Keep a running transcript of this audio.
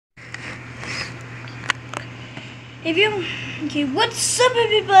Okay, what's up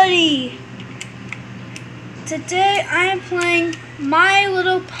everybody? Today I am playing My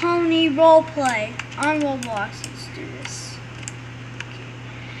Little Pony roleplay on Roblox. Let's do this.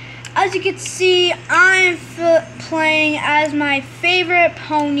 As you can see, I am playing as my favorite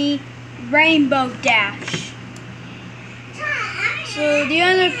pony, Rainbow Dash. So the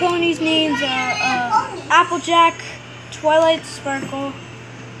other ponies' names are Applejack, Twilight Sparkle,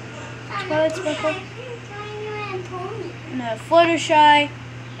 and Fluttershy,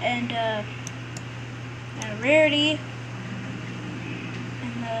 and Rarity,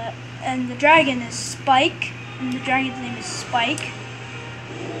 and the dragon is Spike, and the dragon's name is Spike,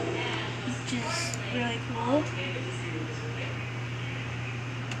 which is really cool.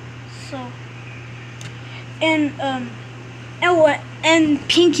 So, and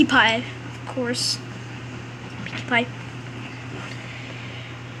Pinkie Pie, of course, Pinkie Pie.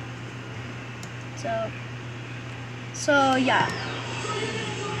 So yeah,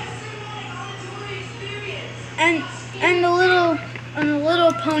 and the little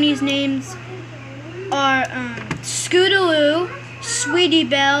ponies' names are Scootaloo, Sweetie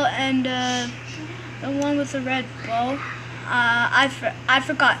Belle, and the one with the red bow. I've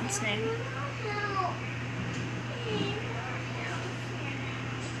forgotten its name.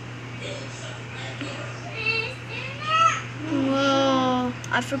 Whoa,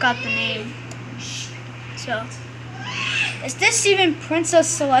 I forgot the name. So, is this even Princess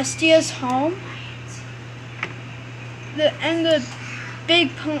Celestia's home? The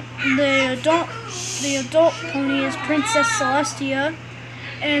adult pony is Princess Celestia,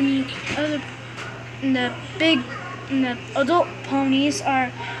 and the adult ponies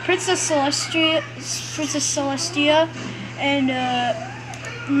are Princess Celestia, and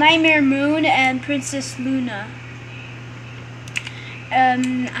Nightmare Moon and Princess Luna.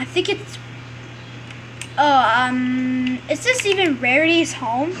 I think it's. Is this even Rarity's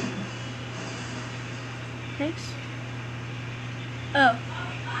home? Thanks. Oh.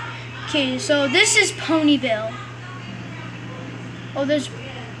 Okay, so this is Ponyville. Oh, there's.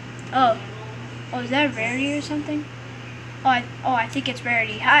 Oh, is that Rarity or something? I think it's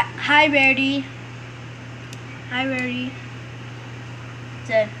Rarity. Hi, Rarity. Hi, Rarity.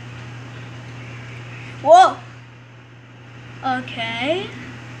 Dead. Whoa. Okay.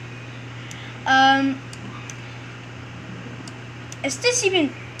 Is this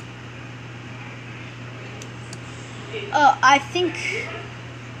even? I think.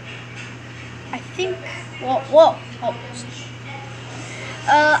 Whoa. Oh.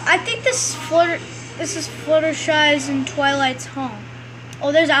 I think this is Fluttershy's and Twilight's home.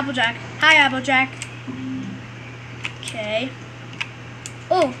 Oh, there's Applejack. Hi, Applejack. Okay.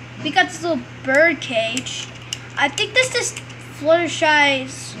 Oh, we got this little bird cage. I think this is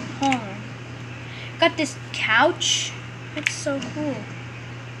Fluttershy's home. Got this couch. It's so cool.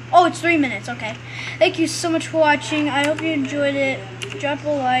 Oh, it's 3 minutes. Okay. Thank you so much for watching. I hope you enjoyed it. Drop a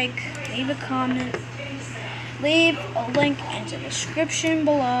like, leave a comment, leave a link in the description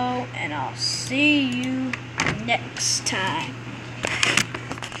below, and I'll see you next time.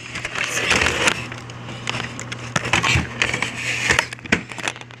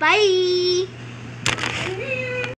 Bye.